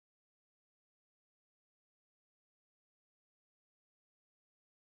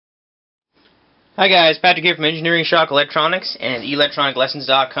Hi guys, Patrick here from Engineering Shock Electronics and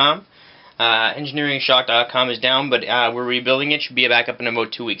electroniclessons.com. EngineeringShock.com is down, but we're rebuilding it. Should be back up in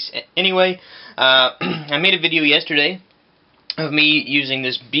about 2 weeks. Anyway, I made a video yesterday of me using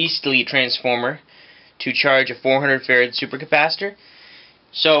this beastly transformer to charge a 400 farad supercapacitor.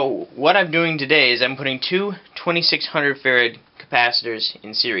 So what I'm doing today is I'm putting two 2600 farad capacitors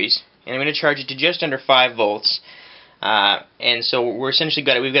in series, and I'm going to charge it to just under 5 volts. And so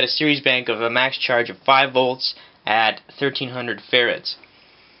we've got a series bank of a max charge of 5 volts at 1300 farads.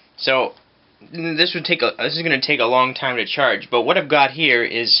 So this is going to take a long time to charge, but what I've got here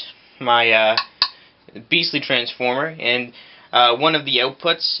is my beastly transformer, and one of the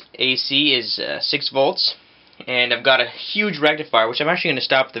outputs AC is 6 volts, and I've got a huge rectifier, which I'm actually going to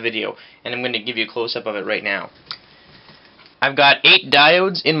stop the video and I'm going to give you a close-up of it right now. I've got 8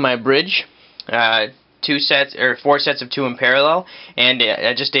 diodes in my bridge, 4 sets of 2 in parallel, and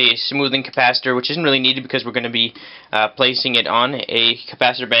just a smoothing capacitor, which isn't really needed because we're going to be placing it on a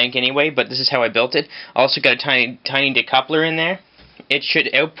capacitor bank anyway, but this is how I built it. Also got a tiny decoupler in there. It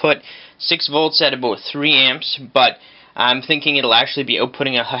should output 6 volts at about 3 amps, but I'm thinking it'll actually be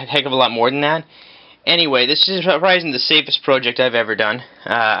outputting a heck of a lot more than that. Anyway, this is probably the safest project I've ever done.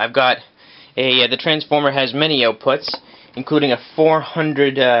 I've got the transformer has many outputs, including a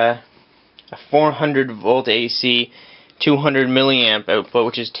 400 volt AC, 200 milliamp output,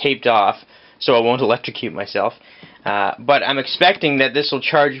 which is taped off, so I won't electrocute myself. But I'm expecting that this will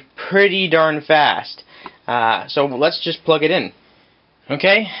charge pretty darn fast. So let's just plug it in.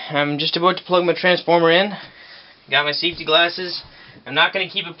 Okay, I'm just about to plug my transformer in. Got my safety glasses. I'm not going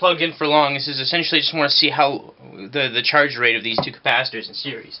to keep it plugged in for long. This is essentially just want to see how the charge rate of these two capacitors in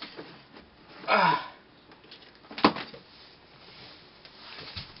series.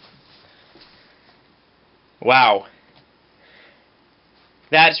 Wow.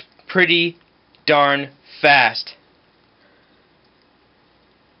 That's pretty darn fast.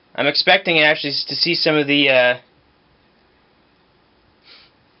 I'm expecting actually to see some of the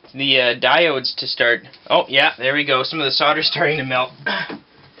diodes to start. Oh yeah, there we go. Some of the solder's starting to melt.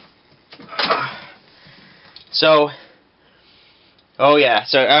 So, oh yeah.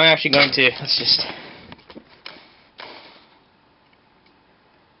 So I'm actually going to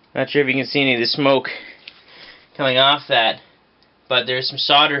Not sure if you can see any of the smoke coming off that, but there's some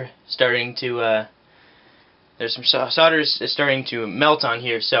solder starting to starting to melt on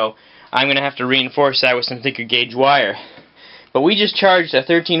here, so I'm gonna have to reinforce that with some thicker gauge wire. But we just charged a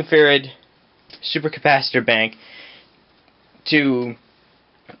 13 farad supercapacitor bank to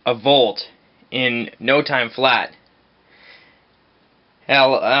a volt in no time flat.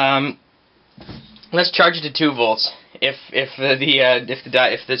 Hell, let's charge it to 2 volts. If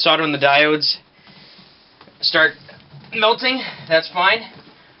the solder on the diodes start melting, that's fine.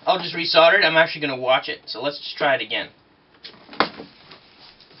 I'll just resolder it. I'm actually going to watch it, so let's just try it again.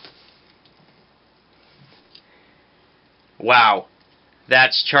 Wow,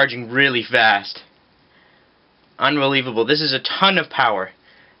 that's charging really fast. Unbelievable. This is a ton of power.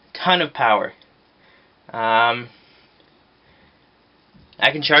 Ton of power. I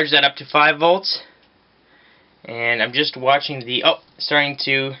can charge that up to 5 volts. And I'm just watching the... Oh, starting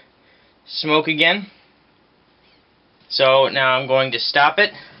to smoke again. So now I'm going to stop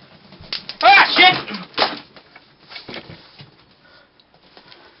it. Ah, shit!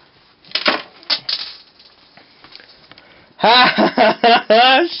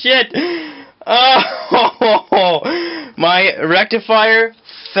 Ha shit! Oh, my rectifier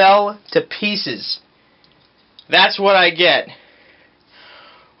fell to pieces. That's what I get.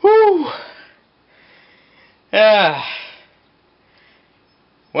 Whew.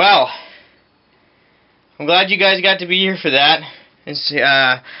 Well, I'm glad you guys got to be here for that.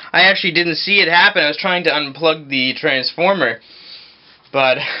 I actually didn't see it happen. I was trying to unplug the transformer,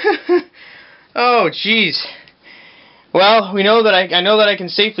 but oh jeez. Well, we know that I know that I can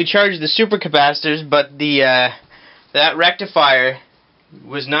safely charge the supercapacitors, but that rectifier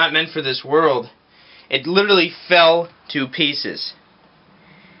was not meant for this world. It literally fell to pieces.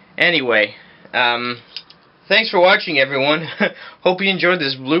 Anyway, thanks for watching, everyone. Hope you enjoyed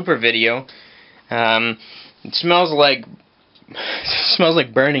this blooper video. It smells like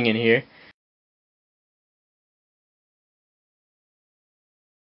burning in here.